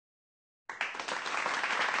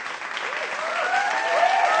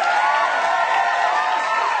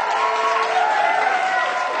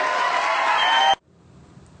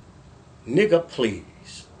Nigga,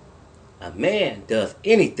 please. A man does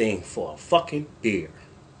anything for a fucking beer.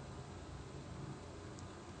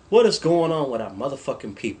 What is going on with our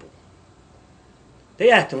motherfucking people?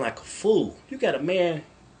 They acting like a fool. You got a man,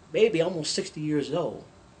 maybe almost 60 years old,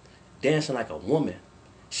 dancing like a woman,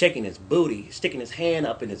 shaking his booty, sticking his hand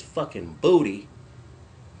up in his fucking booty,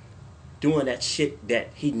 doing that shit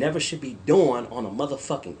that he never should be doing on a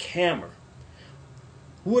motherfucking camera.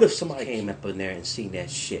 What if somebody came up in there and seen that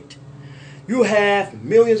shit? You have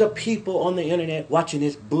millions of people on the internet watching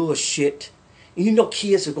this bullshit, and you know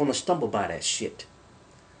kids are gonna stumble by that shit.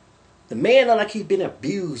 The man looked like he'd been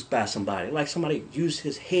abused by somebody, like somebody used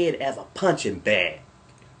his head as a punching bag.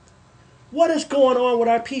 What is going on with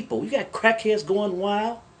our people? You got crackheads going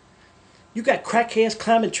wild? You got crackheads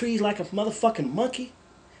climbing trees like a motherfucking monkey?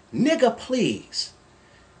 Nigga, please.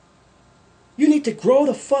 You need to grow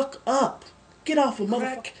the fuck up. Get off of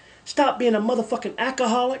motherfucking... Stop being a motherfucking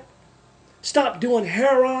alcoholic. Stop doing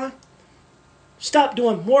heroin. Stop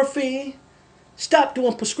doing morphine. Stop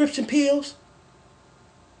doing prescription pills.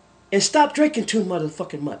 And stop drinking too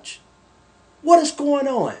motherfucking much. What is going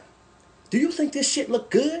on? Do you think this shit look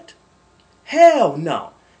good? Hell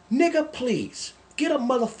no. Nigga, please. Get a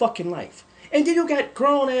motherfucking life. And then you got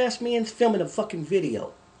grown ass men filming a fucking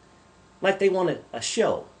video. Like they wanted a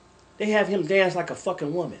show. They have him dance like a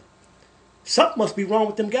fucking woman. Something must be wrong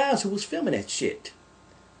with them guys who was filming that shit.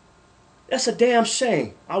 That's a damn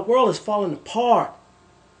shame. Our world is falling apart.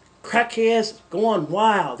 Crackheads going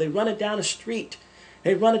wild. They running down the street.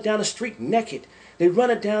 They running down the street naked. They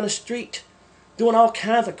running down the street doing all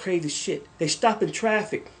kinds of crazy shit. They stopping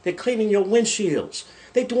traffic. They cleaning your windshields.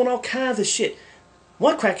 They doing all kinds of shit.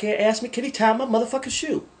 One crackhead asked me, can he tie my motherfucking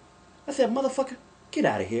shoe? I said, motherfucker, get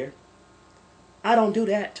out of here. I don't do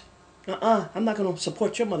that. I'm not going to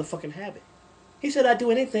support your motherfucking habit. He said, I'd do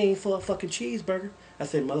anything for a fucking cheeseburger. I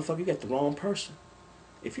said, motherfucker, you got the wrong person.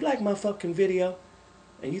 If you like my fucking video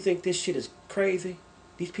and you think this shit is crazy,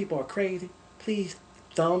 these people are crazy, please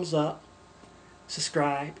thumbs up,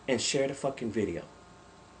 subscribe, and share the fucking video.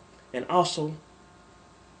 And also,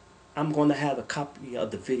 I'm going to have a copy of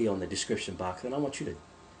the video in the description box, and I want you to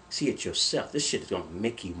see it yourself. This shit is going to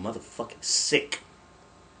make you motherfucking sick.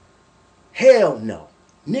 Hell no.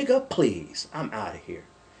 Nigga, please. I'm out of here.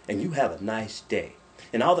 And you have a nice day.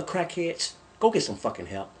 And all the crackheads, go get some fucking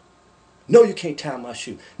help. No, you can't tie my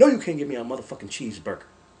shoe. No, you can't give me a motherfucking cheeseburger.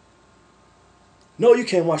 No, you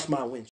can't wash my windshield.